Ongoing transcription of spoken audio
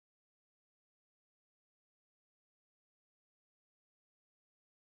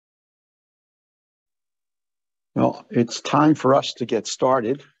Well, it's time for us to get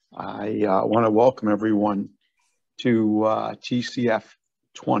started. I want to welcome everyone to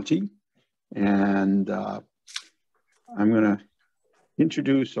TCF20, and I'm going to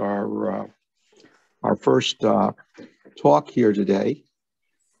introduce our first talk here today.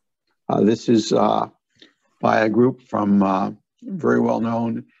 This is by a group from very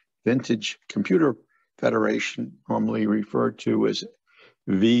well-known Vintage Computer Federation, normally referred to as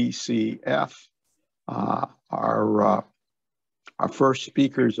VCF. Our first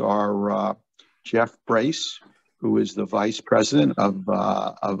speakers are Jeff Brace, who is the vice president of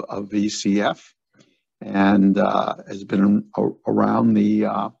VCF, and has been around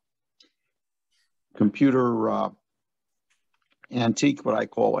the computer antique, what I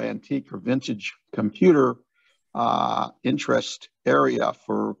call antique or vintage computer interest area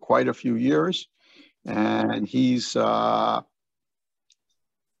for quite a few years, and he's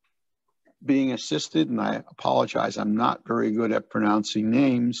being assisted, and I apologize, I'm not very good at pronouncing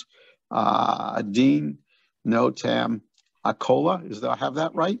names, Dean Notarnicola. Do I have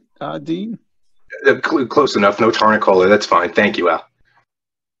that right, Dean? Close enough, Notarnicola, that's fine. Thank you, Al.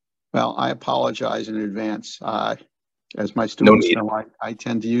 Well, I apologize in advance. As my students know, I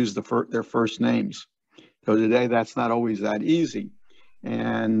tend to use their first names. So today, that's not always that easy.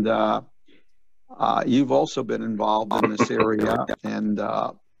 And you've also been involved in this area, and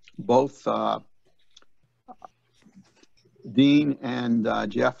both Dean and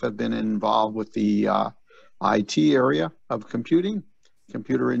Jeff have been involved with the IT area of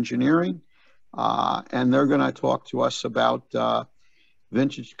computer engineering, and they're going to talk to us about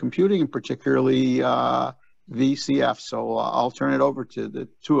vintage computing, and particularly VCF. So I'll turn it over to the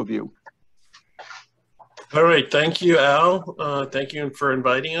two of you. All right, thank you, Al. Thank you for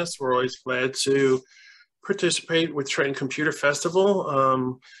inviting us. We're always glad to participate with Trenton Computer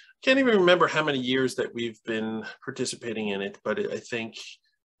Festival. Can't even remember how many years that we've been participating in it, but I think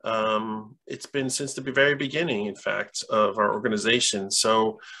it's been since the very beginning, in fact, of our organization.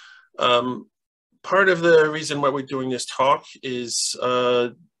 So part of the reason why we're doing this talk is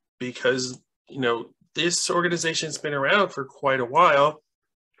because, this organization's been around for quite a while,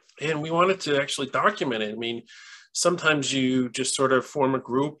 and we wanted to actually document it. I mean, sometimes you just sort of form a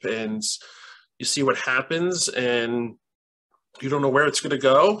group and you see what happens, and you don't know where it's going to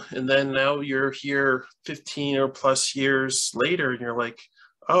go. And then now you're here 15 or plus years later, and you're like,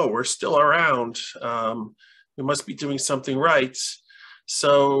 oh, we're still around. We must be doing something right.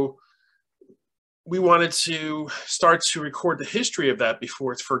 So we wanted to start to record the history of that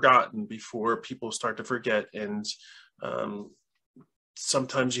before it's forgotten, before people start to forget. And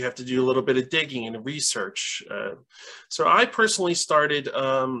sometimes you have to do a little bit of digging and research. So I personally started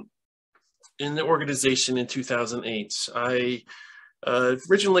in the organization in 2008. I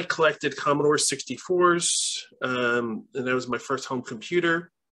originally collected Commodore 64s, and that was my first home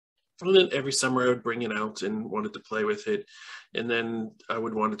computer. And then every summer I would bring it out and wanted to play with it. And then I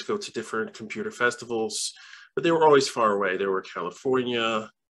would want to go to different computer festivals, but they were always far away. They were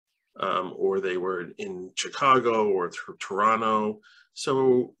California, or they were in Chicago or Toronto.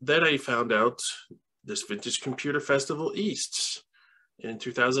 So then I found out this Vintage Computer Festival East in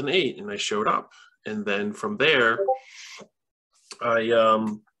 2008, and I showed up. And then from there, I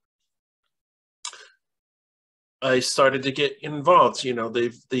started to get involved.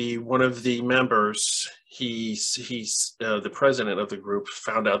 One of the members, he's the president of the group,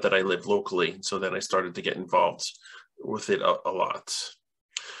 found out that I lived locally. So then I started to get involved with it a lot.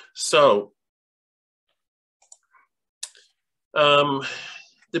 So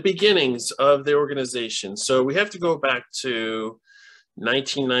the beginnings of the organization. So we have to go back to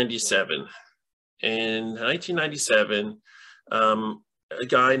 1997. In 1997, a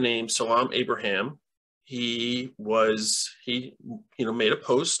guy named Salam Abraham, he made a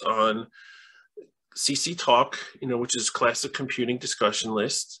post on CC Talk, which is Classic Computing Discussion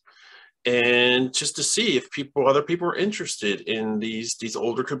List, and just to see if other people were interested in these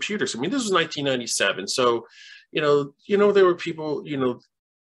older computers. I mean, this was 1997, so there were people, the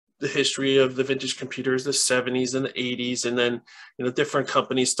history of the vintage computers, the 70s and the 80s, and then different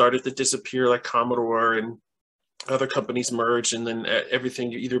companies started to disappear, like Commodore, and other companies merged, and then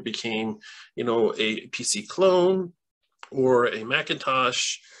everything either became a PC clone or a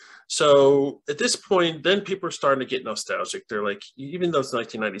Macintosh. So at this point, then people are starting to get nostalgic. They're like, even though it's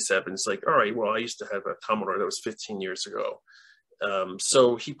 1997, it's like, all right, well, I used to have a Commodore that was 15 years ago.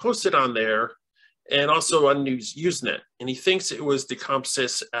 So he posted on there, and also on Usenet, and he thinks it was the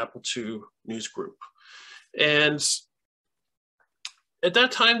ComSys Apple II news group. And at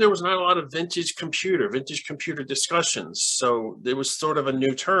that time, there was not a lot of vintage computer discussions. So it was sort of a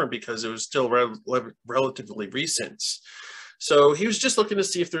new term because it was still relatively recent. So he was just looking to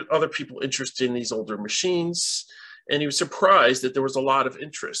see if there are other people interested in these older machines. And he was surprised that there was a lot of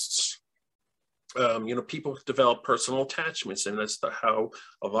interests. People develop personal attachments, and that's how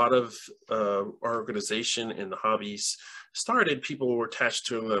a lot of our organization and the hobbies started. People were attached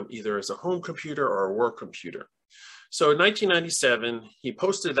to them either as a home computer or a work computer. So in 1997, he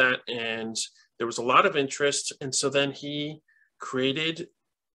posted that, and there was a lot of interest. And so then he created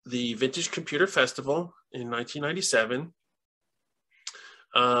the Vintage Computer Festival in 1997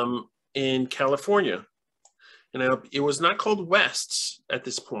 in California. And it was not called West at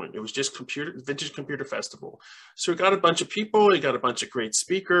this point. It was just Vintage Computer Festival. So he got a bunch of people, he got a bunch of great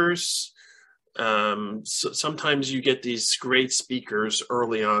speakers. So sometimes you get these great speakers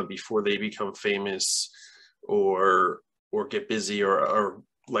early on before they become famous or get busy or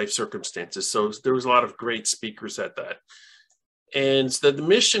life circumstances. So there was a lot of great speakers at that. And the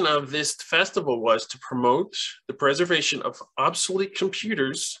mission of this festival was to promote the preservation of obsolete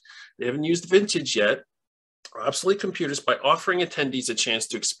computers. They haven't used vintage yet. Obsolete computers by offering attendees a chance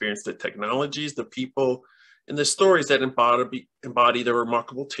to experience the technologies, the people, and the stories that embody the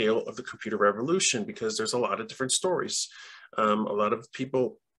remarkable tale of the computer revolution, because there's a lot of different stories. A lot of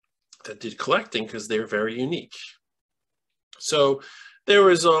people that did collecting because they're very unique. So there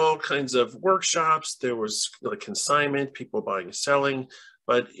was all kinds of workshops, there was like consignment, people buying and selling,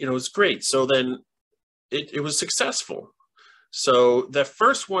 but it was great. So then it was successful. So the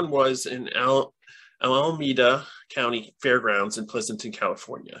first one was in Alameda County Fairgrounds in Pleasanton,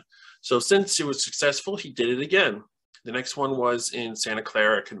 California. So since it was successful, he did it again. The next one was in Santa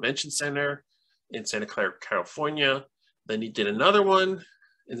Clara Convention Center in Santa Clara, California. Then he did another one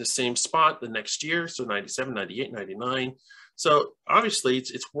in the same spot the next year, so 97, 98, 99. So obviously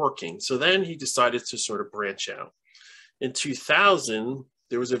it's working. So then he decided to sort of branch out. In 2000,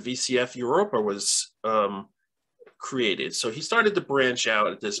 there was a VCF Europa was created. So he started to branch out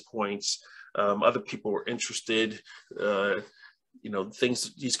at this point. Other people were interested.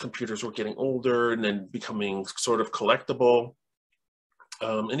 These computers were getting older and then becoming sort of collectible.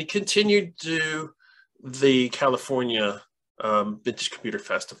 And he continued to the California Vintage Computer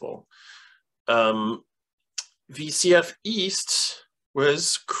Festival. VCF East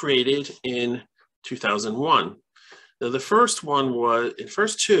was created in 2001. Now the first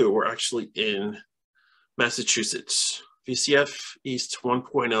two were actually in Massachusetts. VCF East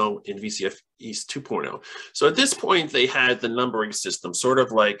 1.0 and VCF East 2.0. So at this point, they had the numbering system, sort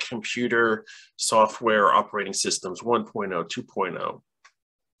of like computer software operating systems 1.0, 2.0.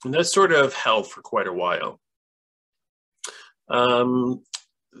 And that sort of held for quite a while.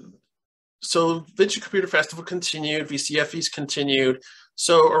 So Vintage Computer Festival continued, VCF East continued.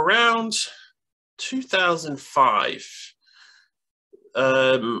 So around 2005,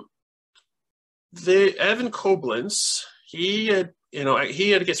 Evan Koblenz, he had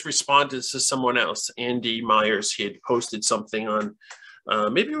responded to someone else, Andy Myers. He had posted something on,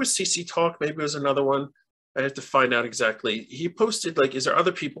 maybe it was CC Talk, maybe it was another one. I have to find out exactly. He posted like, is there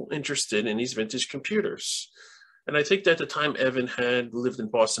other people interested in these vintage computers? And I think that at the time Evan had lived in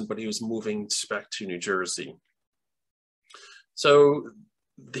Boston, but he was moving back to New Jersey. So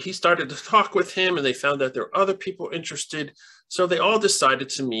he started to talk with him and they found that there were other people interested. So they all decided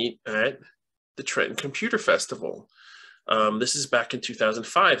to meet at the Trenton Computer Festival. This is back in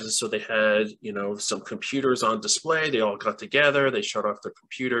 2005. And so they had, some computers on display. They all got together, they shut off their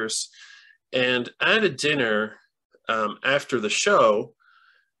computers. And at a dinner after the show,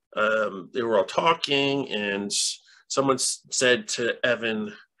 they were all talking and someone said to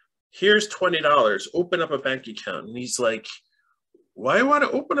Evan, here's $20, open up a bank account. And he's like, why do I want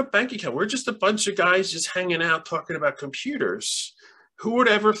to open a bank account? We're just a bunch of guys just hanging out talking about computers. Who would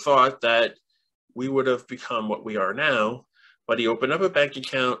ever thought that we would have become what we are now? But he opened up a bank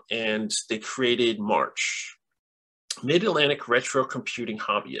account and they created March, Mid-Atlantic Retro Computing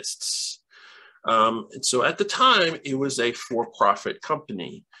Hobbyists. And so at the time, it was a for-profit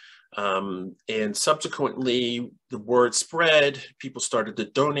company. And subsequently, the word spread, people started to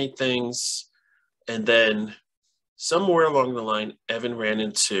donate things. And then somewhere along the line, Evan ran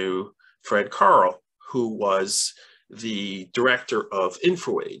into Fred Carl, who was the director of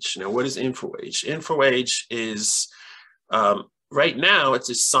InfoAge. Now, what is InfoAge? InfoAge is, right now, it's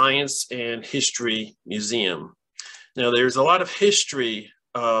a science and history museum. Now, there's a lot of history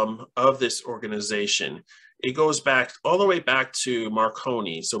of this organization. It goes back all the way back to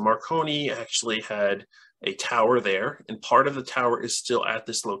Marconi. So Marconi actually had a tower there, and part of the tower is still at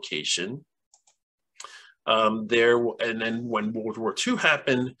this location. And then when World War II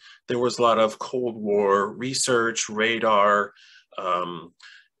happened, there was a lot of Cold War research, radar.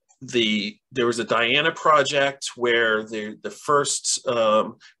 There was a Diana project where the first,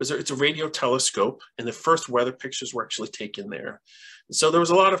 it's a radio telescope, and the first weather pictures were actually taken there. So there was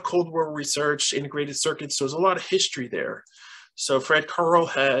a lot of Cold War research, integrated circuits, so there's a lot of history there. So Fred Carl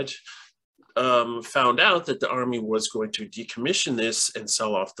had found out that the Army was going to decommission this and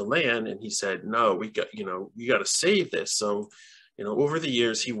sell off the land, and he said, no, we got to save this. So, over the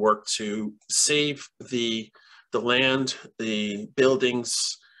years, he worked to save the land, the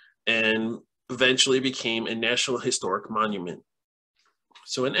buildings, and eventually became a National Historic Monument.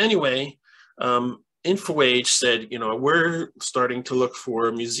 So in any way, InfoAge said, we're starting to look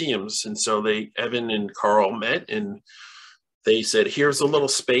for museums. And so Evan and Carl met, and they said, here's a little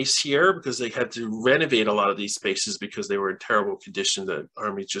space here, because they had to renovate a lot of these spaces because they were in terrible condition. The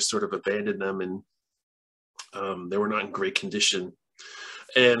Army just sort of abandoned them, and they were not in great condition.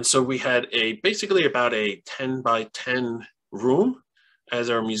 And so we had basically about a 10 by 10 room as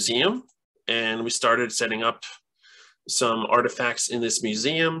our museum. And we started setting up some artifacts in this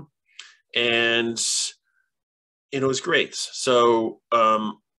museum, and it was great. So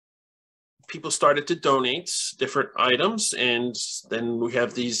people started to donate different items, and then we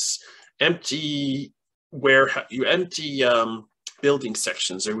have these empty building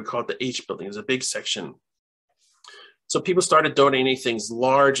sections, or we call it the H building. It's a big section. So people started donating things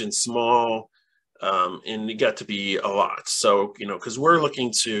large and small, and it got to be a lot. So, because we're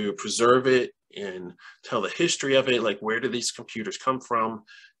looking to preserve it and tell the history of it, like where do these computers come from?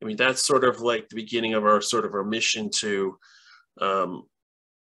 I mean, that's sort of like the beginning of our mission to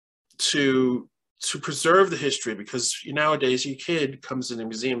preserve the history, because nowadays your kid comes in a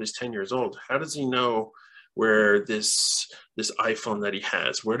museum, is 10 years old. How does he know where this iPhone that he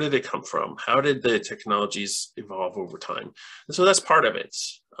has, where did it come from? How did the technologies evolve over time? And so that's part of it.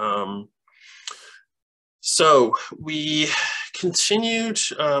 So we continued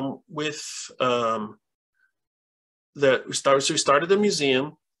with we started the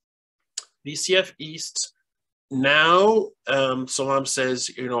museum, VCF East. Now, Salam says,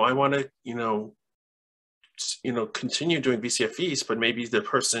 I want to, continue doing VCF East, but maybe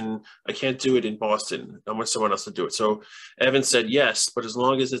I can't do it in Boston. I want someone else to do it. So Evan said yes, but as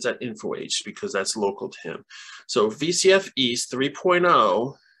long as it's at InfoAge, because that's local to him. So VCF East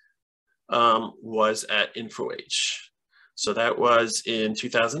 3.0 was at InfoAge. So that was in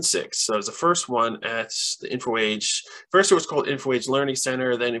 2006. So it was the first one at the InfoAge. First it was called InfoAge Learning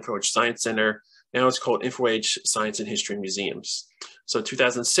Center, then InfoAge Science Center. Now it's called InfoAge Science and History Museums. So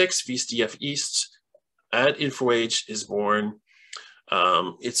 2006, VCF East at InfoAge is born.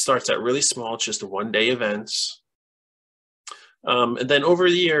 It starts out really small, just a one-day event. And then over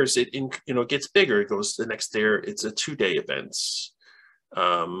the years, it gets bigger. It goes the next day, it's a two-day event.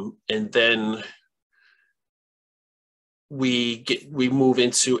 And then we move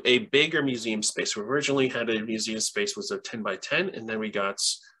into a bigger museum space. We originally had a museum space was a 10 by 10, and then we got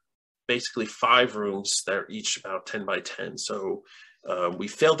basically 5 rooms that are each about 10 by 10. So we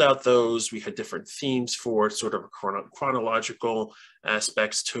filled out those. We had different themes for sort of chronological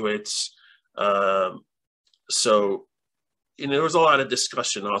aspects to it. So there was a lot of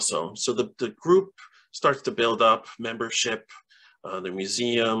discussion also. So the group starts to build up membership, the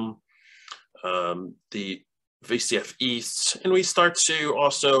museum, the VCF East, and we start to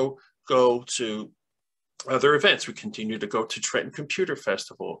also go to other events. We continue to go to Trenton Computer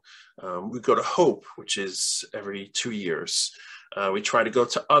Festival. We go to Hope, which is every 2 years. We try to go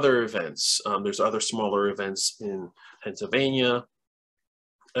to other events. There's other smaller events in Pennsylvania.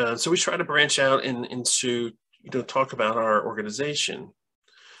 So we try to branch out into talk about our organization.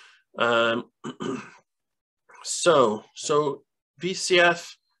 So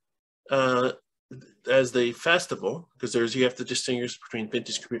VCF as the festival, because you have to distinguish between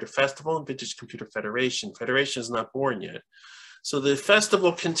Vintage Computer Festival and Vintage Computer Federation. Federation is not born yet. So the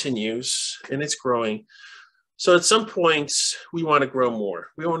festival continues and it's growing. So at some point we want to grow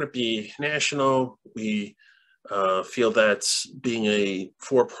more. We want to be national. We feel that being a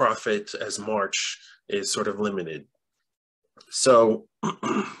for-profit as March is sort of limited. So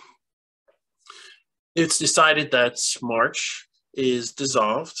it's decided that March is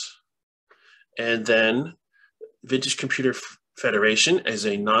dissolved, and then Vintage Computer Federation as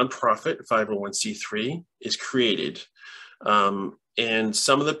a nonprofit 501c3 is created. And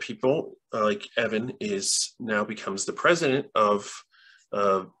some of the people, like Evan, now becomes the president of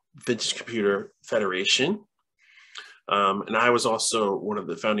Vintage Computer Federation. And I was also one of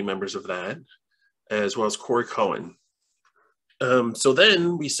the founding members of that, as well as Corey Cohen. So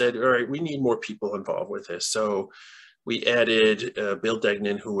then we said, all right, we need more people involved with this. So we added Bill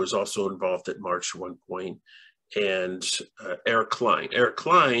Degnan, who was also involved at March at one point, and Eric Klein. Eric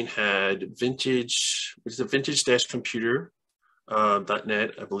Klein had vintage, which is a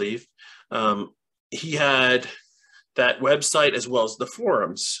vintage-computer.net, I believe. He had that website as well as the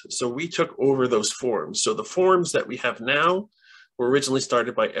forums. So we took over those forums. So the forums that we have now were originally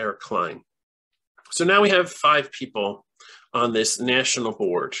started by Eric Klein. So now we have 5 people on this national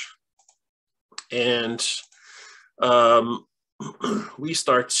board. And we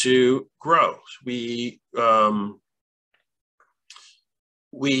start to grow. We reboot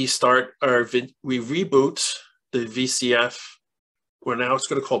the VCF, or now it's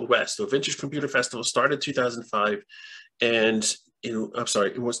going to call West. So Vintage Computer Festival started in 2005, and it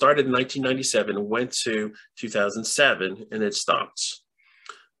was started in 1997, went to 2007, and it stopped.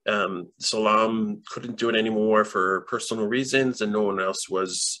 Salam couldn't do it anymore for personal reasons, and no one else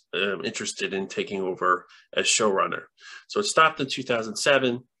was interested in taking over as showrunner. So it stopped in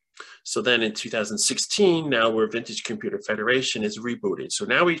 2007. So then in 2016, now where Vintage Computer Federation is rebooted. So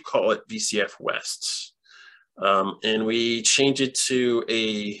now we call it VCF West. And we change it to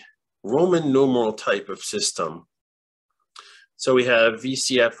a Roman numeral type of system. So we have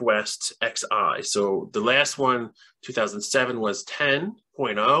VCF West XI. So the last one, 2007, was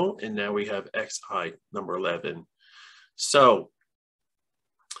 10.0, and now we have XI number 11. So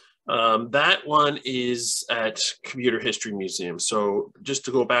that one is at Computer History Museum. So just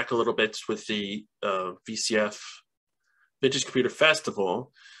to go back a little bit with the VCF Vintage Computer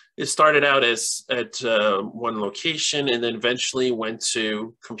Festival, it started out as at one location and then eventually went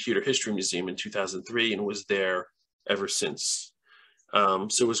to Computer History Museum in 2003 and was there ever since. So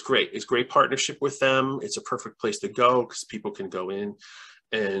it was great. It's a great partnership with them. It's a perfect place to go because people can go in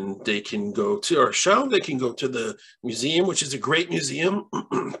and they can go to our show. They can go to the museum, which is a great museum.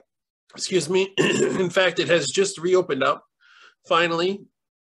 Excuse me. In fact, it has just reopened up finally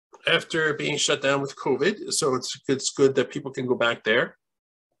after being shut down with COVID. So it's good that people can go back there.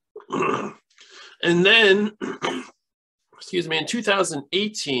 And then, excuse me, in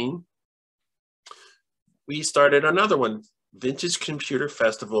 2018, we started another one, Vintage Computer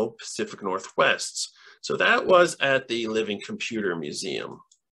Festival Pacific Northwest. So that was at the Living Computer Museum.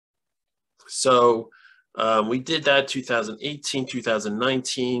 So we did that 2018,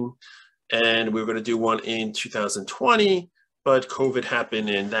 2019, and we were going to do one in 2020, but COVID happened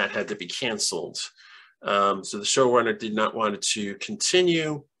and that had to be canceled. So the showrunner did not want it to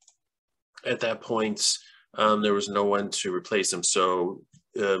continue. At that point, there was no one to replace him. So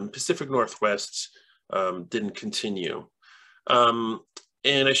Pacific Northwest didn't continue. And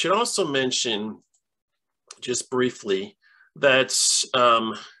I should also mention, just briefly, that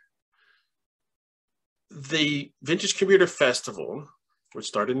the Vintage Computer Festival, which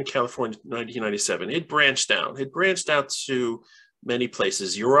started in California in 1997, it branched out. It branched out to many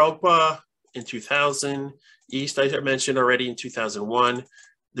places. Europa in 2000, East I mentioned already in 2001.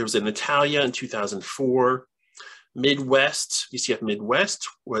 There was an Italia in 2004. Midwest, VCF Midwest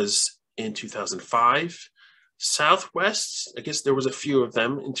was in 2005. Southwest, I guess there was a few of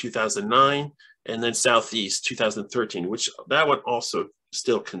them in 2009, and then Southeast 2013, which that one also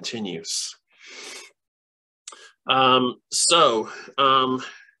still continues.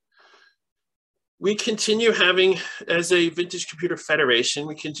 We continue having, as a Vintage Computer Federation,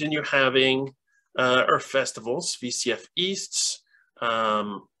 we continue having our festivals, VCF East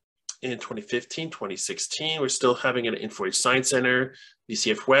in 2015, 2016. We're still having it at Info Science Center.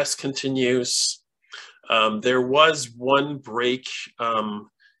 VCF West continues. There was one break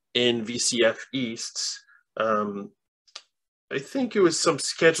in VCF East. I think it was some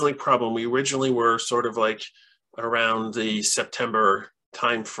scheduling problem. We originally were sort of like around the September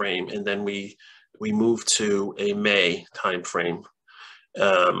timeframe, and then we moved to a May timeframe,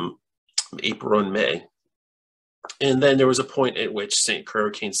 April and May. And then there was a point at which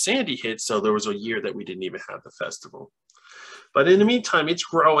Hurricane Sandy hit, so there was a year that we didn't even have the festival. But in the meantime, it's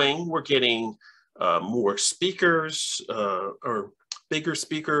growing. We're getting more speakers or bigger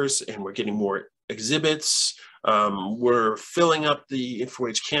speakers, and we're getting more exhibits. We're filling up the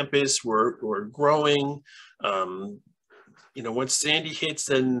InfoH campus. We're growing. You know, once Sandy hits,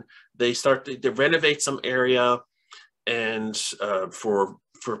 then they start to renovate some area, and for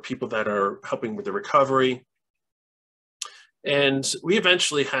people that are helping with the recovery. And we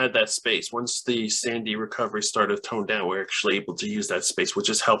eventually had that space. Once the Sandy recovery started to tone down, we're actually able to use that space, which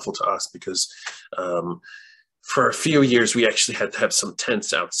is helpful to us because for a few years, we actually had to have some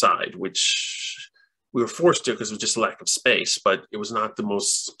tents outside, which we were forced to because it was just a lack of space, but it was not the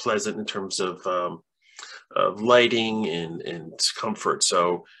most pleasant in terms of lighting and comfort.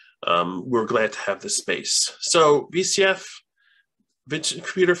 So we're glad to have this space. So VCF, Vintage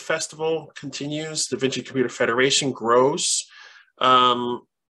Computer Festival continues. The Vintage Computer Federation grows.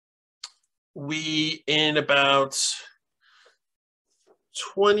 We, in about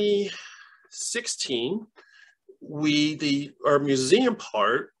 2016, our museum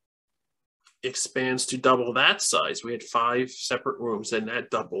part expands to double that size. We had 5 separate rooms, and that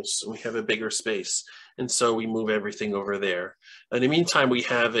doubles. We have a bigger space, and so we move everything over there. In the meantime, we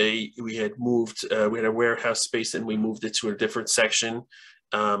had a warehouse space, and we moved it to a different section.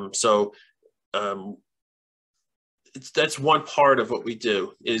 That's one part of what we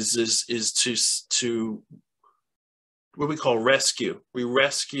do is to what we call rescue. We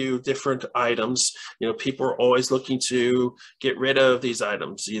rescue different items. You know, people are always looking to get rid of these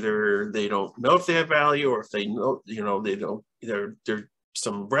items. Either they don't know if they have value, or if they know, you know, they don't, they're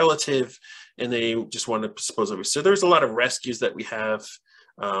some relative and they just want to dispose of it. So there's a lot of rescues that we have.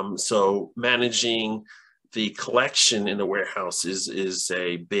 So managing the collection in the warehouse is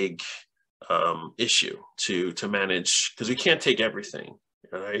a big issue to manage, because we can't take everything,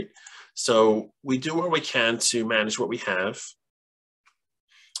 right? So we do what we can to manage what we have.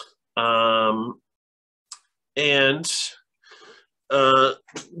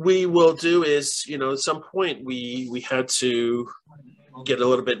 We will do is, you know, at some point we had to get a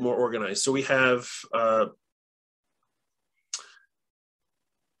little bit more organized. So we have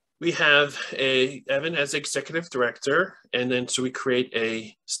Evan as executive director, and then so we create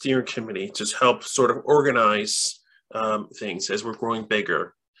a steering committee to help sort of organize things as we're growing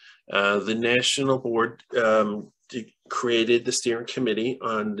bigger. The national board created the steering committee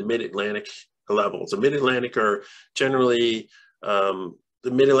on the Mid-Atlantic levels. The Mid-Atlantic are generally the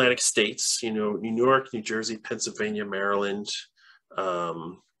Mid-Atlantic states, you know, New York, New Jersey, Pennsylvania, Maryland,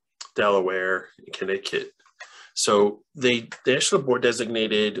 Delaware, Connecticut. So the national board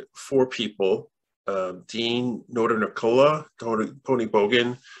designated 4 people: Dean Notarnicola, Tony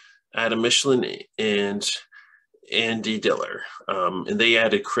Bogan, Adam Michelin, and Andy Diller, and they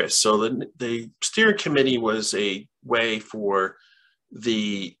added Chris. So the steering committee was a way for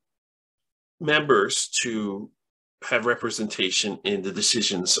the members to have representation in the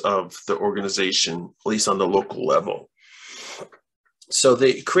decisions of the organization, at least on the local level. So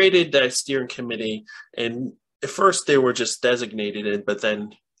they created that steering committee, and at first they were just designated, but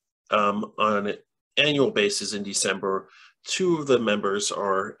then on an annual basis in December, 2 of the members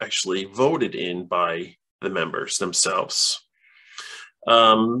are actually voted in by the members themselves.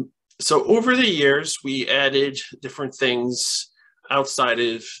 So over the years, we added different things outside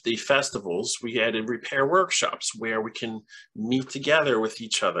of the festivals. We added repair workshops where we can meet together with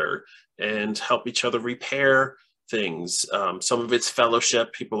each other and help each other repair things. Some of it's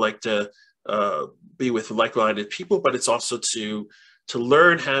fellowship. People like to be with like-minded people, but it's also to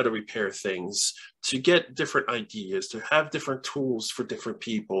learn how to repair things, to get different ideas, to have different tools for different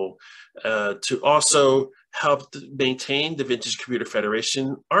people, to also help maintain the Vintage Computer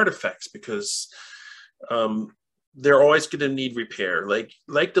Federation artifacts, because they're always going to need repair.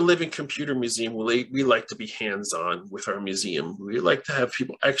 Like the Living Computer Museum, we like to be hands-on with our museum. We like to have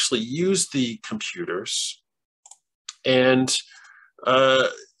people actually use the computers, and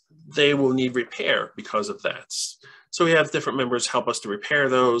they will need repair because of that. So we have different members help us to repair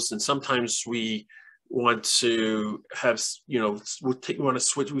those, and sometimes we want to have, you know, we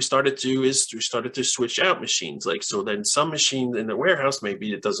started to switch out machines. Like, so then some machine in the warehouse,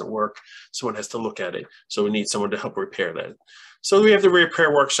 maybe it doesn't work, someone has to look at it, so we need someone to help repair that. So we have the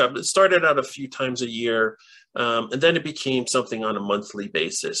repair workshop. It started out a few times a year, and then it became something on a monthly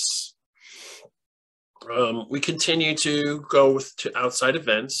basis. We continue to go to outside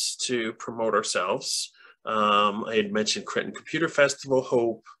events to promote ourselves. I had mentioned Creighton Computer Festival,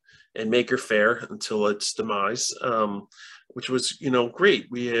 Hope, and Maker Faire until its demise, which was, you know, great.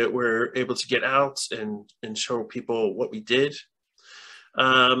 We were able to get out and show people what we did.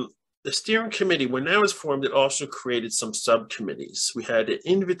 The steering committee, when that was formed, it also created some subcommittees. We had an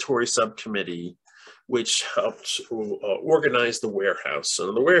inventory subcommittee, which helped organize the warehouse.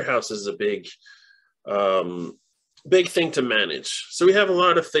 So the warehouse is a big thing to manage. So we have a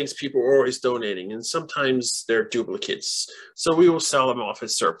lot of things people are always donating, and sometimes they're duplicates. So we will sell them off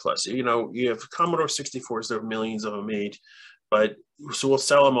as surplus. You know, you have Commodore 64s, there are millions of them made, but so we'll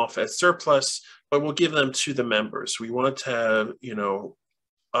sell them off as surplus, but we'll give them to the members. We want to have, you know,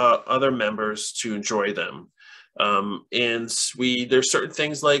 other members to enjoy them. And there's certain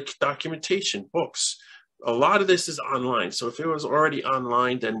things like documentation, books. a lot of this is online. So if it was already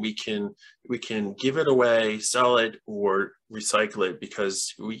online, then we can give it away, sell it, or recycle it,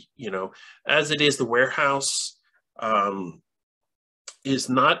 because we, as it is, the warehouse is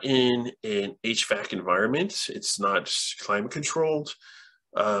not in an HVAC environment. It's not climate controlled.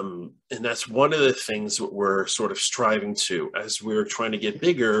 And that's one of the things that we're sort of striving to. As we're trying to get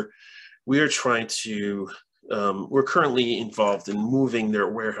bigger, we are trying to, we're currently involved in moving their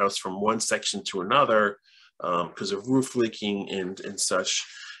warehouse from one section to another because of roof leaking and such.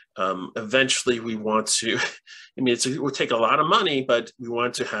 Eventually we want to, it would take a lot of money, but we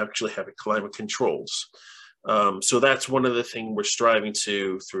want to actually have it climate controls. So that's one of the things we're striving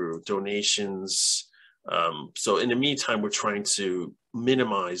to through donations. So in the meantime, we're trying to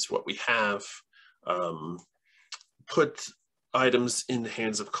minimize what we have, put items in the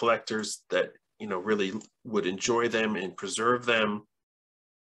hands of collectors that really would enjoy them and preserve them.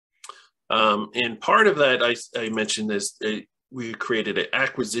 And part of that, I mentioned this, we created an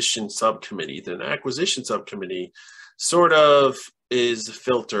acquisition subcommittee. The acquisition subcommittee sort of is a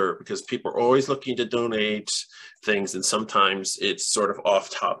filter, because people are always looking to donate things, and sometimes it's sort of off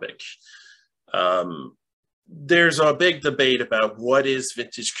topic. There's a big debate about what is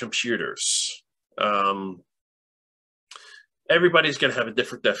vintage computers. Everybody's going to have a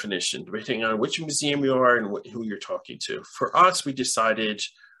different definition depending on which museum you are and who you're talking to. For us, we decided,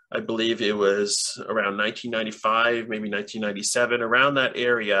 I believe it was around 1995, maybe 1997, around that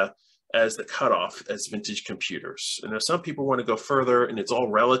area, as the cutoff as vintage computers. And now some people want to go further, and it's all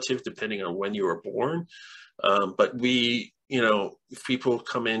relative depending on when you were born. But we, if people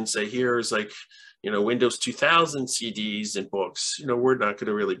come in and say, here's like, Windows 2000 CDs and books, we're not going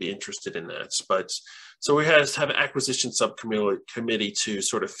to really be interested in that. But so we have to have an acquisition subcommittee to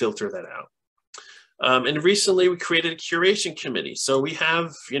sort of filter that out. And recently we created a curation committee. So we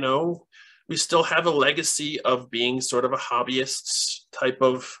have, we still have a legacy of being sort of a hobbyist type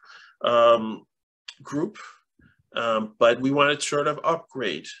of group, but we wanted to sort of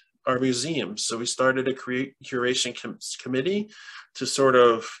upgrade our museum. So we started a curation committee to sort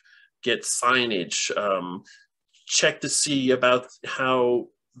of get signage, check to see about how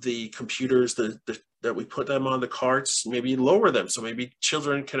the computers that we put them on the carts, maybe lower them, so maybe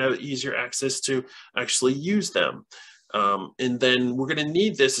children can have easier access to actually use them. And then we're going to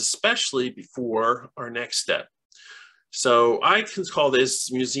need this especially before our next step. So I can call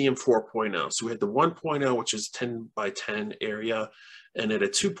this Museum 4.0. So we had the 1.0, which is 10 by 10 area, and then a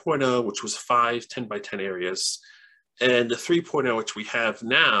 2.0, which was 5 10 by 10 areas, and the 3.0, which we have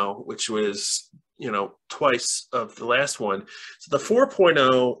now, which was, twice of the last one. So the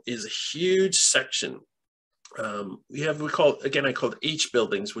 4.0 is a huge section. I call it H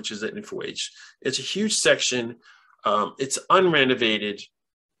buildings, which is at InfoH. It's a huge section. It's unrenovated.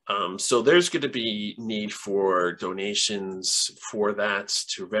 So there's going to be need for donations for that,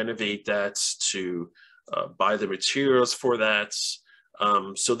 to renovate that, to buy the materials for that.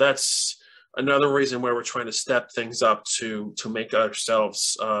 So that's another reason why we're trying to step things up to make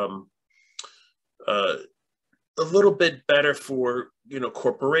ourselves a little bit better for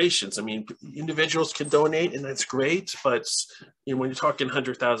corporations. I mean, individuals can donate, and that's great, but when you're talking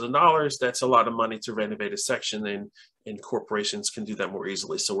 $100,000, that's a lot of money to renovate a section, and corporations can do that more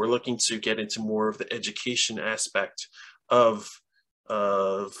easily. So we're looking to get into more of the education aspect of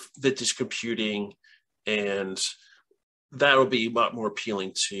vintage computing, and that will be a lot more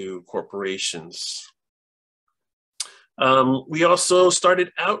appealing to corporations. We also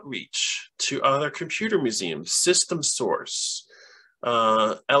started outreach to other computer museums, System Source,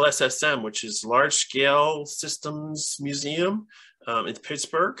 LSSM, which is Large Scale Systems Museum in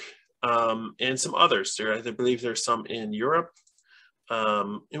Pittsburgh, and some others. I believe there's some in Europe.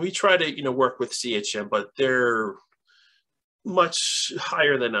 And we try to work with CHM, but they're much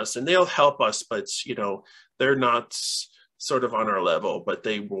higher than us, and they'll help us, but they're not sort of on our level, but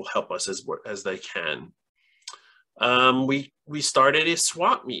they will help us as they can. We started a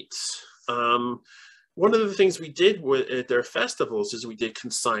swap meet. One of the things we did at their festivals is we did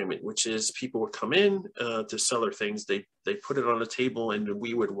consignment, which is people would come in to sell their things. They put it on the table, and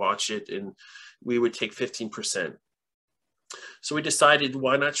we would watch it, and we would take 15%. So we decided,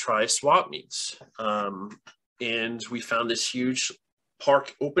 why not try swap meets? And we found this huge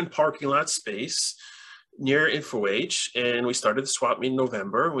open parking lot space near InfoH, and we started the swap meet in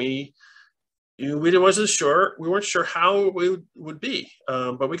November. We weren't sure how it would be,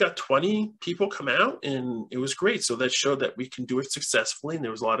 but we got 20 people come out, and it was great. So that showed that we can do it successfully, and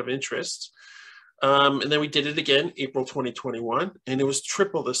there was a lot of interest. And then we did it again, April 2021, and it was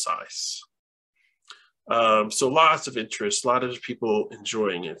triple the size. So lots of interest, a lot of people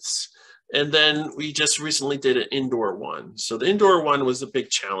enjoying it. And then we just recently did an indoor one. So the indoor one was a big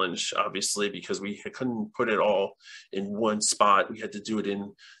challenge, obviously, because we couldn't put it all in one spot. We had to do it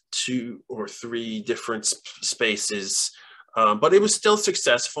in 2 or 3 different spaces. But it was still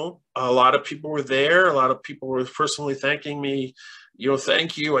successful. A lot of people were there. A lot of people were personally thanking me.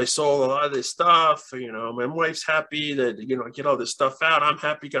 Thank you. I sold a lot of this stuff. My wife's happy that, I get all this stuff out. I'm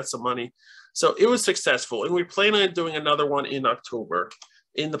happy, got some money. So it was successful. And we plan on doing another one in October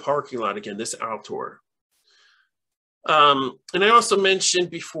in the parking lot again, this outdoor. And I also mentioned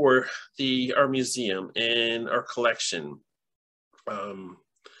before our museum and our collection.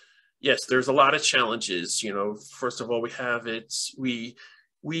 Yes, there's a lot of challenges. First of all, we had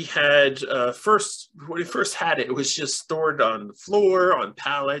when we first had it, it was just stored on the floor, on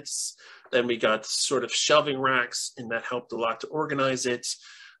pallets. Then we got sort of shelving racks, and that helped a lot to organize it.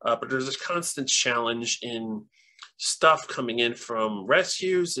 But there's this constant challenge in stuff coming in from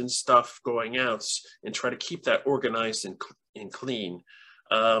rescues and stuff going out, and try to keep that organized and clean.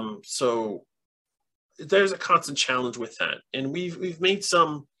 So there's a constant challenge with that. And we've made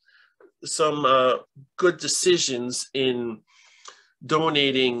some good decisions in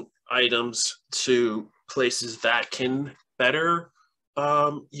donating items to places that can better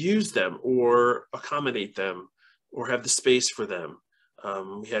use them or accommodate them or have the space for them.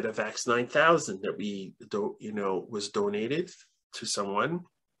 We had a VAX 9000 that was donated to someone,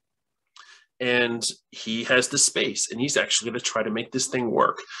 and he has the space, and he's actually going to try to make this thing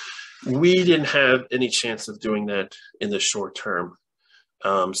work. We didn't have any chance of doing that in the short term.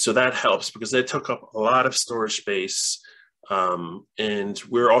 So that helps because they took up a lot of storage space. And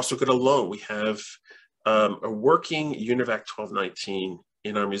we're also going to loan. We have a working UNIVAC 1219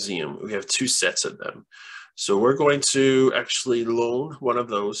 in our museum. We have 2 sets of them. So we're going to actually loan one of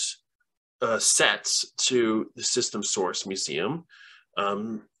those sets to the System Source Museum.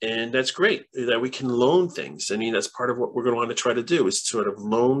 And that's great that we can loan things. I mean, that's part of what we're going to want to try to do is sort of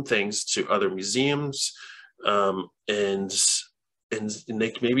loan things to other museums, and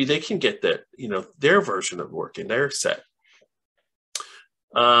maybe they can get that, their version of work in their set.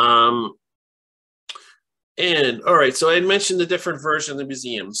 And all right, so I had mentioned the different versions of the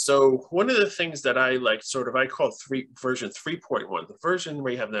museum. So one of the things that I like, I call version 3.1. The version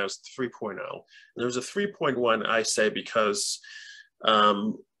we have now is 3.0. And there's a 3.1, I say, because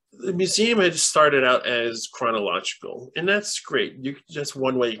the museum had started out as chronological, and that's great. That's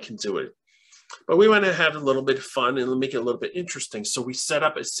one way you can do it. But we want to have a little bit of fun and make it a little bit interesting. So we set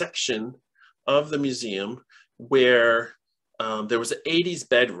up a section of the museum where there was an 80s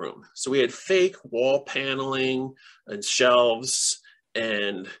bedroom. So we had fake wall paneling and shelves,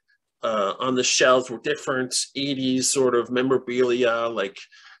 and on the shelves were different 80s sort of memorabilia, like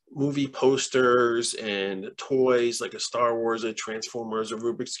movie posters and toys, like a Star Wars, a Transformers, a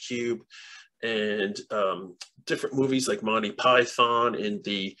Rubik's Cube, and different movies like Monty Python and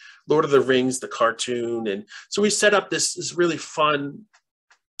the Lord of the Rings, the cartoon. And so we set up this really fun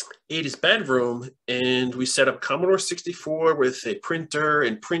 80s bedroom, and we set up Commodore 64 with a printer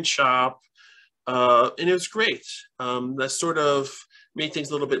and print shop, and it was great. That sort of made things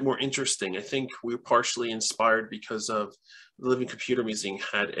a little bit more interesting. I think we were partially inspired because of the Living Computer Museum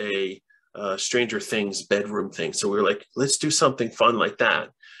had a Stranger Things bedroom thing. So we were like, let's do something fun like that.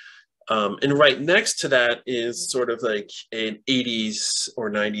 And right next to that is sort of like an 80s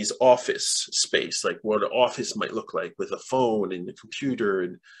or 90s office space, like what an office might look like with a phone and a computer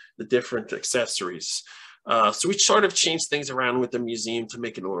and the different accessories. So we sort of changed things around with the museum to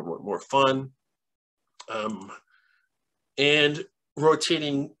make it a little bit more fun. And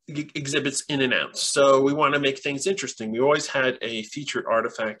rotating exhibits in and out. So we want to make things interesting. We always had a featured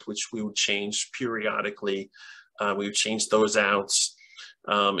artifact, which we would change periodically. We would change those out.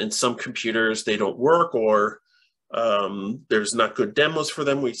 In some computers, they don't work, or there's not good demos for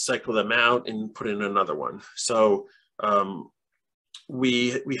them. We cycle them out and put in another one. So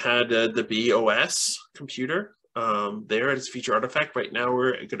we had the BOS computer there at its feature artifact. Right now,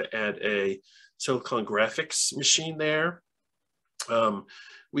 we're going to add a Silicon Graphics machine there.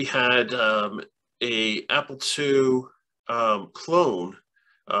 We had a Apple II clone,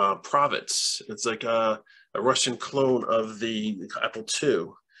 Pravets. It's like a Russian clone of the Apple II.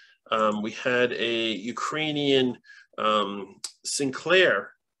 We had a Ukrainian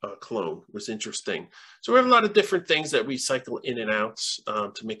Sinclair clone. It was interesting. So we have a lot of different things that we cycle in and out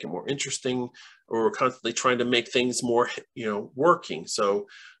to make it more interesting, or we're constantly trying to make things more, working. So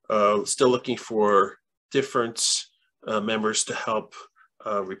still looking for different members to help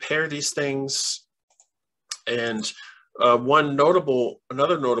repair these things. And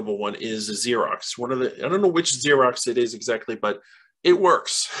another notable one is Xerox. I don't know which Xerox it is exactly, but it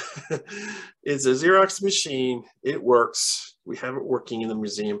works. It's a Xerox machine. It works. We have it working in the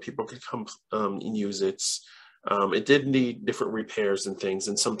museum. People can come and use it. It did need different repairs and things,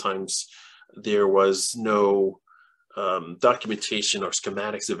 and sometimes there was no documentation or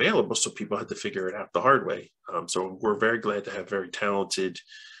schematics available, so people had to figure it out the hard way. So we're very glad to have very talented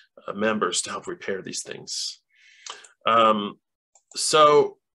members to help repair these things.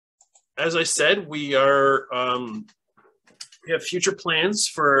 So as I said, we are we have future plans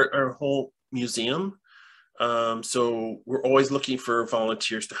for our whole museum. So we're always looking for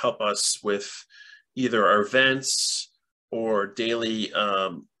volunteers to help us with either our events or daily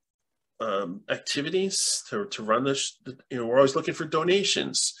activities to run this. We're always looking for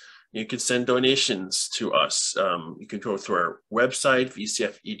donations. You can send donations to us. You can go through our website,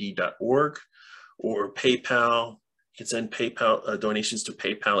 vcfed.org, or PayPal. You can send PayPal donations to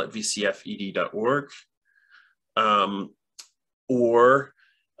PayPal at vcfed.org. Or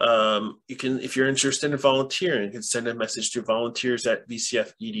you can, if you're interested in volunteering, you can send a message to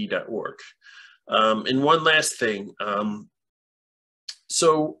volunteers@vcfed.org. And one last thing.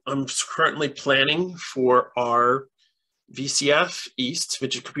 So I'm currently planning for our VCF East,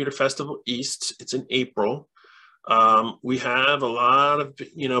 Vintage Computer Festival East. It's in April. We have a lot of,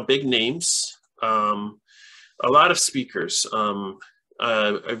 big names, a lot of speakers. Originally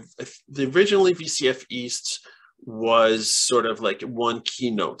VCF East was sort of like one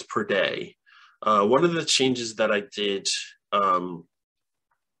keynote per day. One of the changes that I did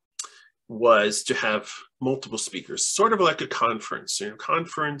was to have multiple speakers, sort of like a conference.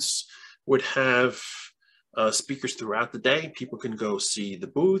 Conference would have speakers throughout the day. People can go see the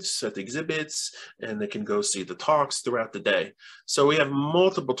booths at the exhibits, and they can go see the talks throughout the day. So we have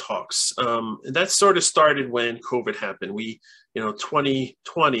multiple talks. And that sort of started when COVID happened.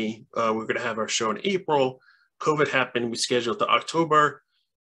 2020, we're going to have our show in April. COVID happened, we scheduled to October.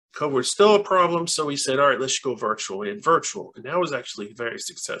 COVID was still a problem, so we said, all right, let's go virtual. We had virtual, and that was actually very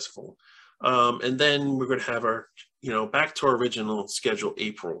successful. And then we're going to have our, back to our original schedule,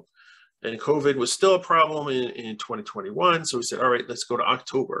 April. And COVID was still a problem in 2021, so we said, all right, let's go to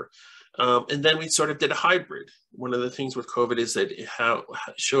October. And then we sort of did a hybrid. One of the things with COVID is that it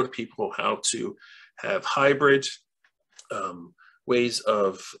showed people how to have hybrid ways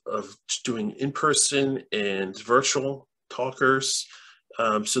of doing in-person and virtual talkers.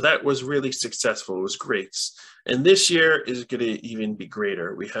 So that was really successful. It was great. And this year is going to even be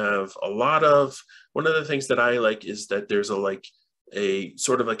greater. We have a lot of, one of the things that I like is that there's a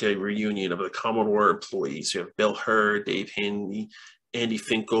sort of like a reunion of the Commodore employees. You have Bill Hurd, Dave Hanley, Andy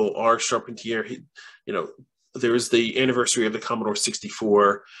Finkel, R. Charpentier. There was the anniversary of the Commodore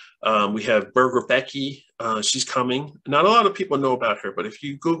 64. We have Berger Becky. She's coming. Not a lot of people know about her, but if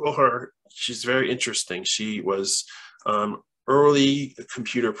you Google her, she's very interesting. She was early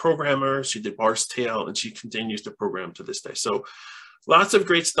computer programmer. She did Bar's Tale, and she continues to program to this day. So lots of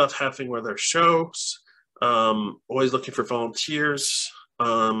great stuff happening with our shows. Always looking for volunteers,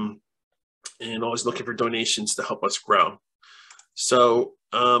 and always looking for donations to help us grow. So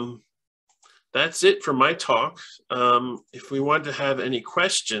that's it for my talk. If we want to have any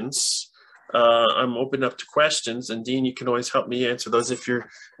questions, I'm open up to questions, and Dean, you can always help me answer those if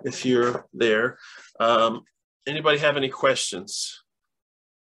you're there. Anybody have any questions?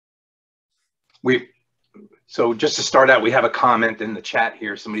 So just to start out, we have a comment in the chat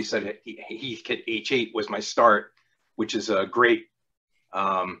here. Somebody said Heathkit H8 was my start, which is great.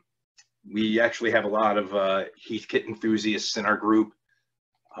 We actually have a lot of Heathkit enthusiasts in our group.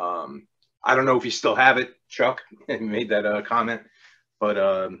 I don't know if you still have it, Chuck, and made that comment, but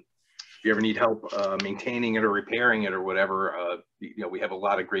if you ever need help maintaining it or repairing it or whatever, we have a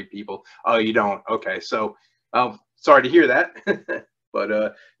lot of great people. Oh, you don't? Okay, so sorry to hear that.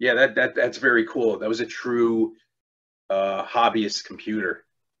 But yeah, that's very cool. That was a true hobbyist computer.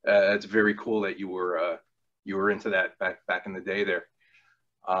 It's very cool that you were into that back in the day there.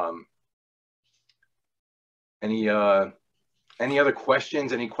 Any other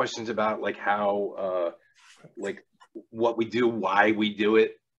questions? Any questions about like how like what we do, why we do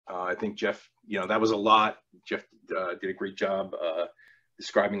it? I think Jeff, that was a lot. Jeff did a great job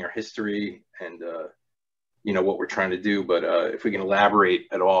describing our history and what we're trying to do, but if we can elaborate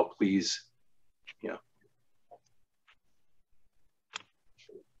at all, please.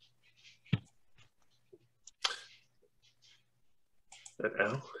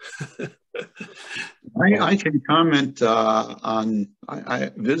 Al? I can comment on,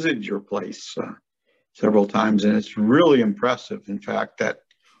 I visited your place several times, and it's really impressive. In fact, that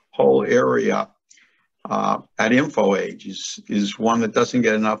whole area at InfoAge is one that doesn't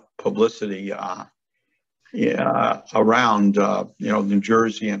get enough publicity. around, New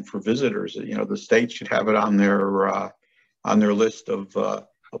Jersey, and for visitors. The state should have it on their list of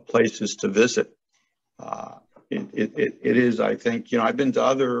places to visit. It is, I think, I've been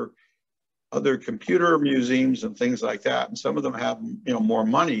to other computer museums and things like that, and some of them have more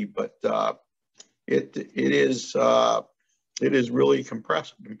money, but it is really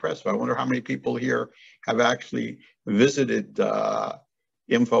impressive. I wonder how many people here have actually visited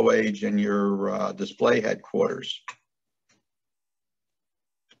InfoAge and your display headquarters.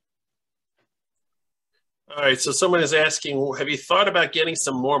 All right, so someone is asking, have you thought about getting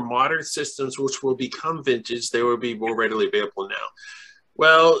some more modern systems which will become vintage? They will be more readily available now.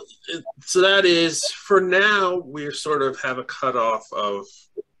 Well, so that is, for now, we sort of have a cutoff of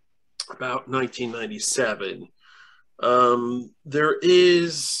about 1997. There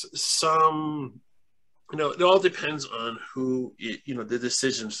is some, it all depends on who, the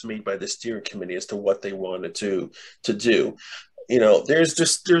decisions made by the steering committee as to what they wanted to do. There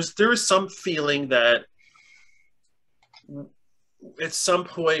is some feeling that at some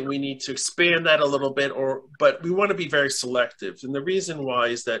point we need to expand that a little bit, but we want to be very selective. And the reason why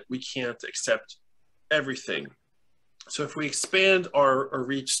is that we can't accept everything. So if we expand our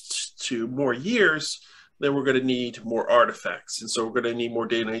reach to more years, then we're going to need more artifacts. And so we're going to need more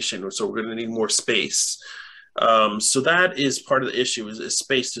donation. So we're going to need more space. So that is part of the issue, is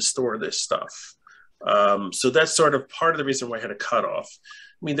space to store this stuff. So that's sort of part of the reason why I had a cutoff.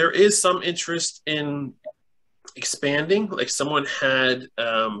 I mean, there is some interest in expanding. Like someone had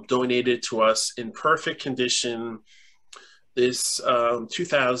donated to us in perfect condition this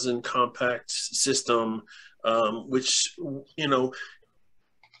 2000 compact system, which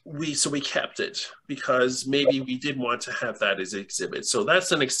we kept it because maybe we did want to have that as an exhibit. So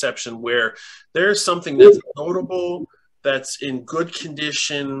that's an exception where there's something that's notable, that's in good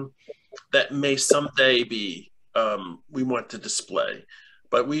condition, that may someday be we want to display.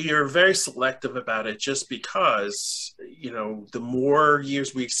 But we are very selective about it just because, the more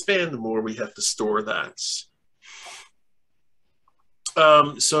years we expand, the more we have to store that.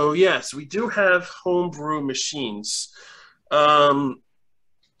 So yes, we do have homebrew machines.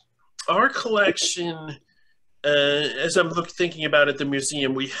 Our collection, as I'm thinking about at the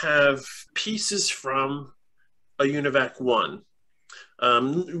museum, we have pieces from a UNIVAC 1.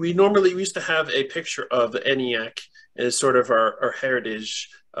 We used to have a picture of the ENIAC as sort of our heritage,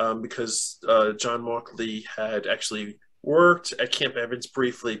 because John Walkley had actually worked at Camp Evans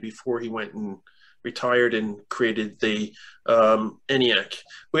briefly before he went and retired and created the ENIAC.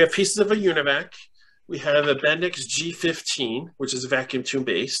 We have pieces of a UNIVAC. We have a Bendix G15, which is vacuum tube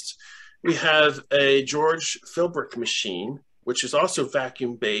based. We have a George Philbrick machine, which is also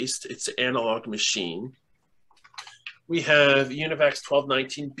vacuum based. It's an analog machine. We have UNIVAC's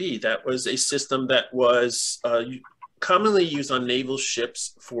 1219B. That was a system that was commonly used on naval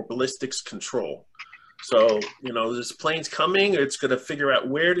ships for ballistics control. So, this plane's coming, it's going to figure out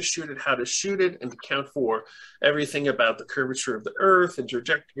where to shoot it, how to shoot it, and account for everything about the curvature of the Earth and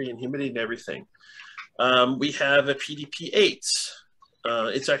trajectory and humidity and everything. We have a PDP-8.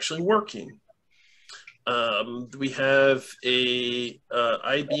 It's actually working. We have a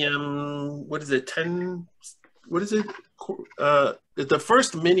IBM, what is it, 10, what is it? The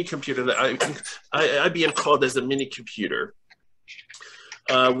first mini computer that IBM called as a mini computer.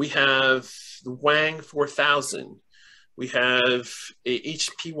 We have the Wang 4000. We have a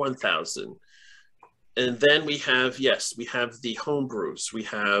HP 1000. And then we have, we have the homebrews. We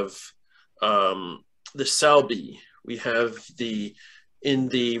have the Selby. We have in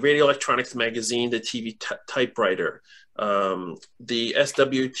the Radio Electronics magazine, the TV typewriter. The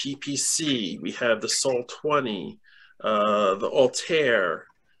SWTPC. We have the Sol 20. The Altair,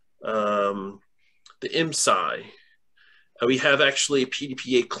 the IMSI. We have actually a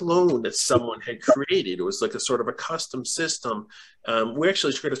PDP-8 clone that someone had created. It was like a sort of a custom system. We're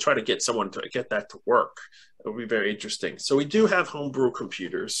actually going to try to get someone to get that to work. It would be very interesting. So we do have homebrew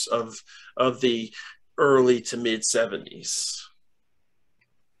computers of the early to mid 70s.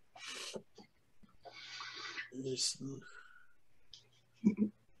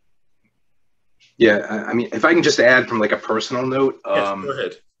 Yeah, I mean, if I can just add from like a personal note, yes, go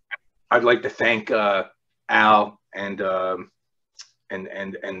ahead. I'd like to thank Al and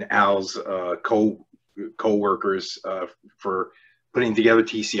Al's co-workers for putting together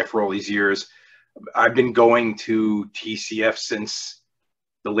TCF for all these years. I've been going to TCF since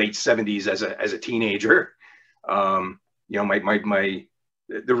the late 70s as a teenager. The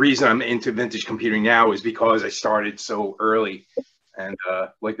reason I'm into vintage computing now is because I started so early. And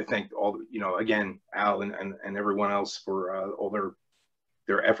I'd like to thank all, again, Al and everyone else for all their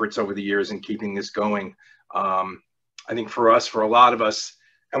efforts over the years in keeping this going. I think for us, for a lot of us,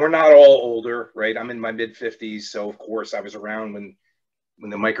 and we're not all older, right? I'm in my mid 50s, so of course I was around when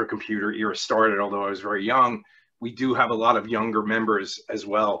the microcomputer era started, although I was very young. We do have a lot of younger members as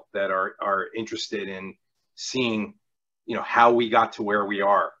well that are interested in seeing, you know, how we got to where we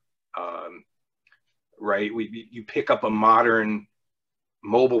are. Right? You pick up a modern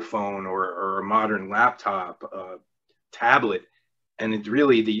mobile phone or a modern laptop, tablet, and it's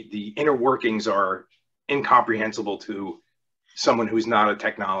really the inner workings are incomprehensible to someone who's not a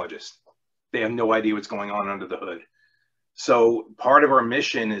technologist. They have no idea what's going on under the hood. So part of our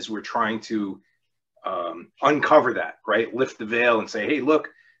mission is we're trying to uncover that, right? Lift the veil and say, hey, look,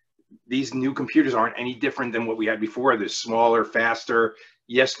 these new computers aren't any different than what we had before. They're smaller, faster.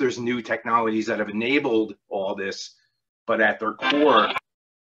 Yes, there's new technologies that have enabled all this, but at their core,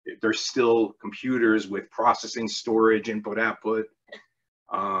 they're still computers with processing, storage, input, output,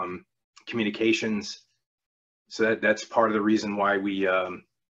 communications. So that's part of the reason why we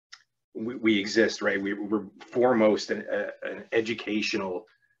exist, right? We're foremost an educational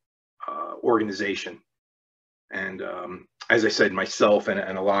organization. And as I said, myself and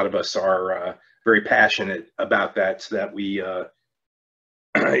a lot of us are very passionate about that, so that we,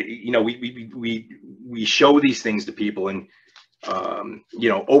 you know, we show these things to people, and you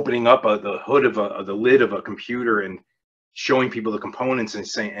know, opening up the hood of the lid of a computer and showing people the components and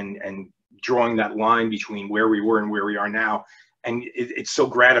saying and drawing that line between where we were and where we are now. And it's so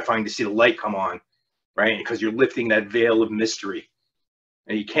gratifying to see the light come on, right? Because you're lifting that veil of mystery,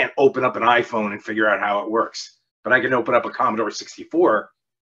 and you can't open up an iPhone and figure out how it works. But I can open up a Commodore 64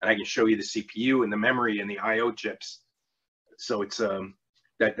 and I can show you the CPU and the memory and the IO chips. So it's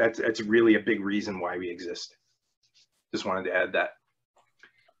that's really a big reason why we exist. Just wanted to add that.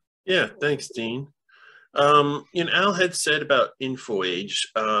 Yeah, thanks, Dean. You know, Al had said about InfoAge.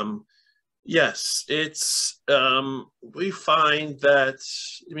 Yes, it's we find that,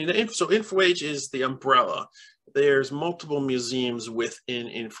 I mean, so InfoAge is the umbrella. There's multiple museums within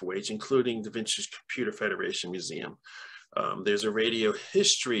InfoAge, including Da Vinci's Computer Federation Museum. There's a radio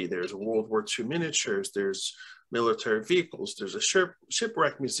history, there's a World War II miniatures, there's military vehicles, there's a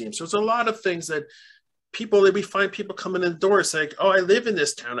shipwreck museum. So there's a lot of things that we find people coming in the door saying, oh, I live in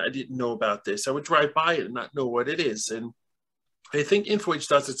this town, I didn't know about this. I would drive by it and not know what it is. And I think InfoAge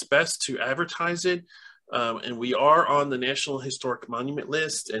does its best to advertise it. And we are on the National Historic Monument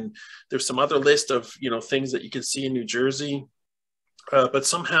list, and there's some other list of, you know, things that you can see in New Jersey, but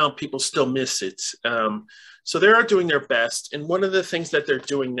somehow people still miss it. So they are doing their best. And one of the things that they're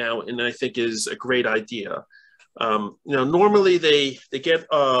doing now, and I think is a great idea, you know, normally they get,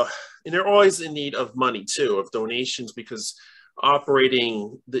 and they're always in need of money too, of donations, because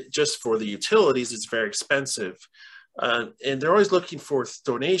operating just for the utilities is very expensive. And they're always looking for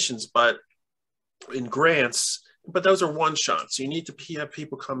donations, but in grants, but those are one shots. So you need to have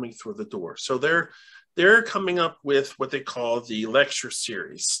people coming through the door. So they're coming up with what they call the lecture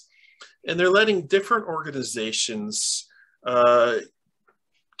series, and they're letting different organizations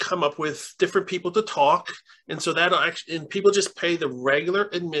come up with different people to talk. And so that'll actually, and people just pay the regular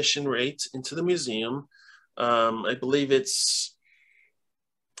admission rate into the museum. I believe I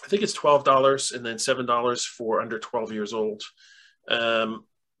think it's $12 and then $7 for under 12 years old.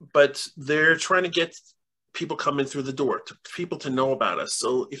 But they're trying to get people coming through the door, people to know about us.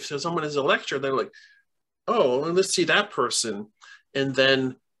 So if someone is a lecturer, they're like, oh, well, let's see that person. And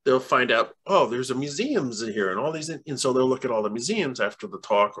then they'll find out, oh, there's a museums in here and all these. And so they'll look at all the museums after the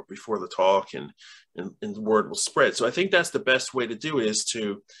talk or before the talk, and the word will spread. So I think that's the best way to do it, is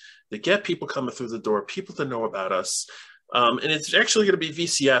to get people coming through the door, people to know about us. And it's actually going to be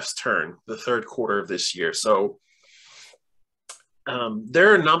VCF's turn, the third quarter of this year. So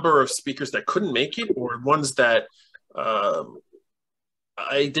there are a number of speakers that couldn't make it, or ones that I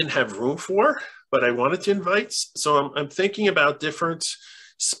didn't have room for, but I wanted to invite. So I'm thinking about different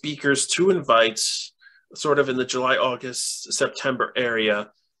speakers to invite, sort of in the July, August, September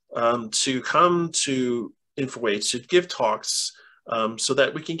area, to come to InfoAge to give talks, so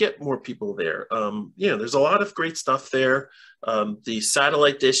that we can get more people there. You know, there's a lot of great stuff there. The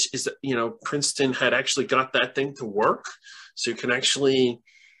satellite dish is, you know, Princeton had actually got that thing to work. So you can actually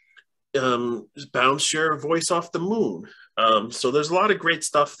bounce your voice off the moon. So there's a lot of great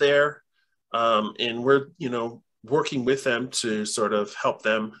stuff there. And we're, you know, working with them to sort of help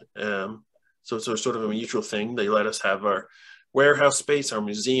them. So it's sort of a mutual thing. They let us have our warehouse space, our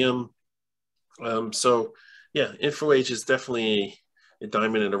museum. So yeah, InfoAge is definitely a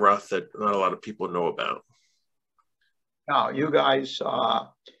diamond in the rough that not a lot of people know about. Now, you guys,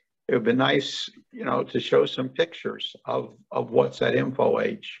 it would be nice, you know, to show some pictures of what's at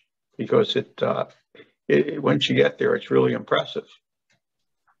InfoAge, because it once you get there, it's really impressive.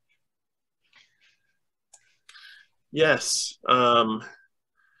 Yes.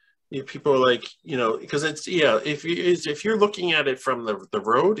 People are like, because it's, if you're looking at it from the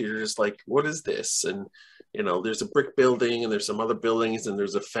road, you're just like, what is this? And, there's a brick building and there's some other buildings and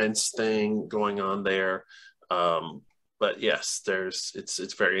there's a fence thing going on there. But yes,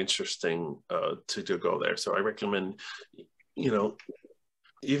 it's very interesting to go there. So I recommend,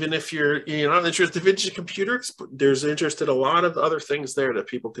 even if you're not interested in vintage computers, there's interest in a lot of other things there that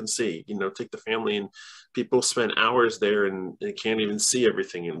people can see. Take the family, and people spend hours there and they can't even see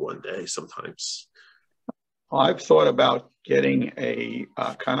everything in one day sometimes. I've thought about getting a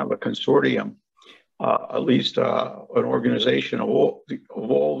kind of a consortium, at least an organization of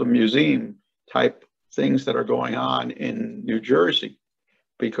all the museum type things that are going on in New Jersey,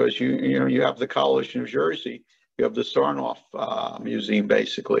 because you have the College of New Jersey. You have the Sarnoff Museum,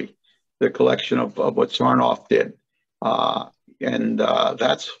 basically, the collection of what Sarnoff did. And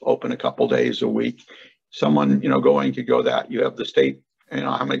that's open a couple days a week. Someone, going to go that. You have the state,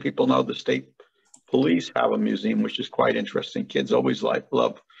 how many people know the state police have a museum, which is quite interesting. Kids always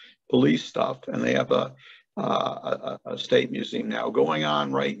love police stuff, and they have a state museum now going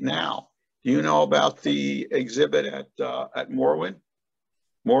on right now. Do you know about the exhibit at Morven?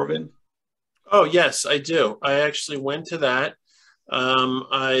 Oh, yes, I do. I actually went to that.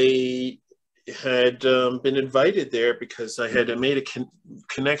 I had been invited there because I had made a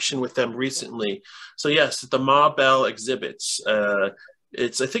connection with them recently. So yes, the Ma Bell exhibits. I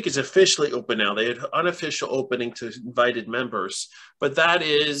think it's officially open now. They had unofficial opening to invited members, but that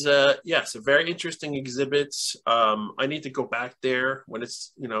is, yes, a very interesting exhibit. I need to go back there when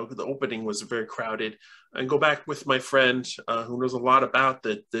it's, the opening was very crowded, and go back with my friend who knows a lot about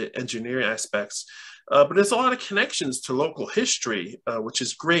the engineering aspects. But there's a lot of connections to local history, which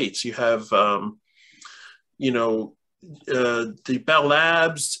is great. You have, the Bell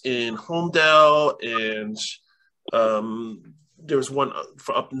Labs in Holmdel, and there was one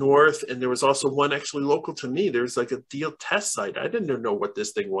up north, and there was also one actually local to me. There's like a Deal test site. I didn't know what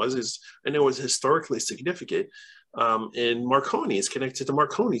this thing was. I know it was historically significant. And Marconi is connected to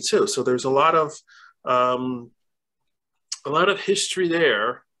Marconi too. So there's a lot of history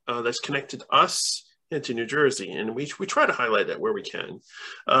there that's connected to us and to New Jersey, and we try to highlight that where we can.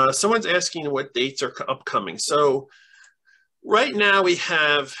 Someone's asking what dates are upcoming. So right now we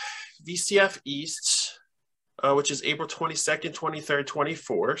have VCF East, which is April 22nd, 23rd,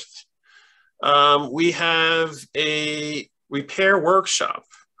 24th. We have a repair workshop.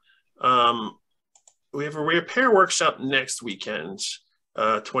 We have a repair workshop next weekend,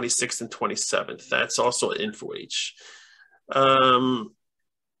 26th and 27th. That's also at InfoH.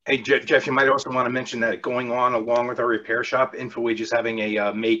 Hey, Jeff, you might also want to mention that going on along with our repair shop, InfoH is having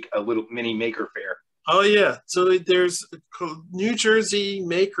a little mini maker fair. Oh yeah, so there's New Jersey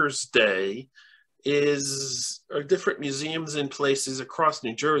Makers Day are different museums and places across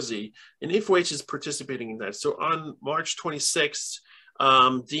New Jersey, and InfoH is participating in that. So on March 26th,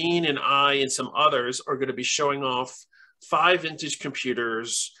 Dean and I and some others are going to be showing off 5 vintage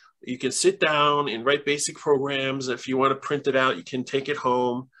computers. You can sit down and write basic programs. If you want to print it out, you can take it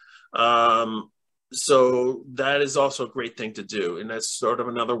home. So that is also a great thing to do, and that's sort of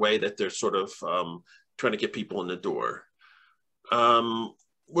another way that they're sort of trying to get people in the door.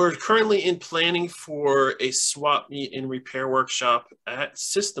 We're currently in planning for a swap meet and repair workshop at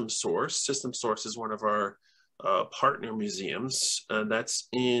System Source. System Source is one of our partner museums, and that's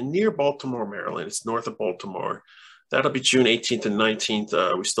near Baltimore, Maryland. It's north of Baltimore. That'll be June 18th and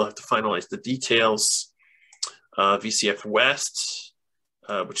 19th. We still have to finalize the details. VCF West,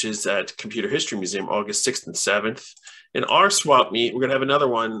 which is at Computer History Museum, August 6th and 7th. And our swap meet, we're gonna have another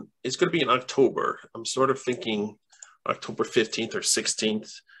one. It's gonna be in October. I'm sort of thinking October 15th or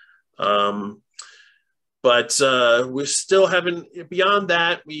 16th. But we still haven't, beyond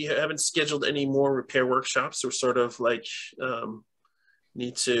that, we haven't scheduled any more repair workshops. We're sort of like,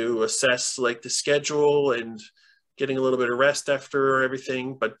 need to assess like the schedule and getting a little bit of rest after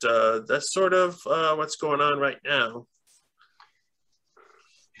everything. But that's sort of what's going on right now.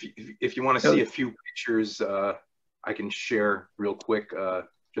 If you want to see a few pictures, I can share real quick,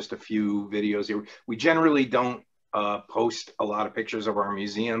 just a few videos here. We generally don't post a lot of pictures of our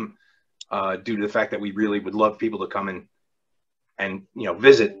museum due to the fact that we really would love people to come in and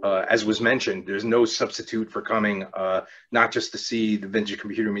visit. As was mentioned, there's no substitute for coming, not just to see the Vintage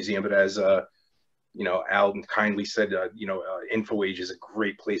Computer Museum, but as Al kindly said, InfoH is a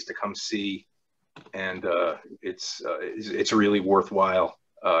great place to come see, and it's really worthwhile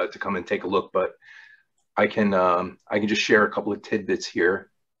to come and take a look. But I can just share a couple of tidbits here.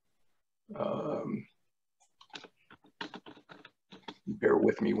 Bear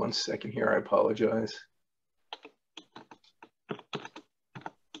with me 1 second here. I apologize.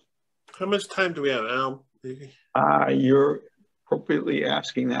 How much time do we have, Al? You're appropriately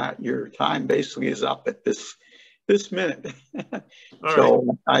asking that. Your time basically is up at this minute. So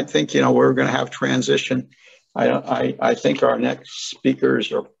right. I think, you know, we're going to have transition. I think our next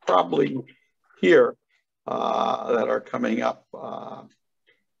speakers are probably here that are coming up.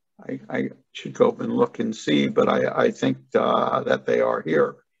 I should go and look and see, but I think that they are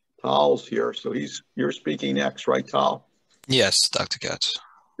here. Tal's here, so you're speaking next, right, Tal? Yes, Dr. Katz.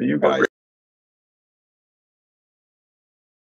 You guys.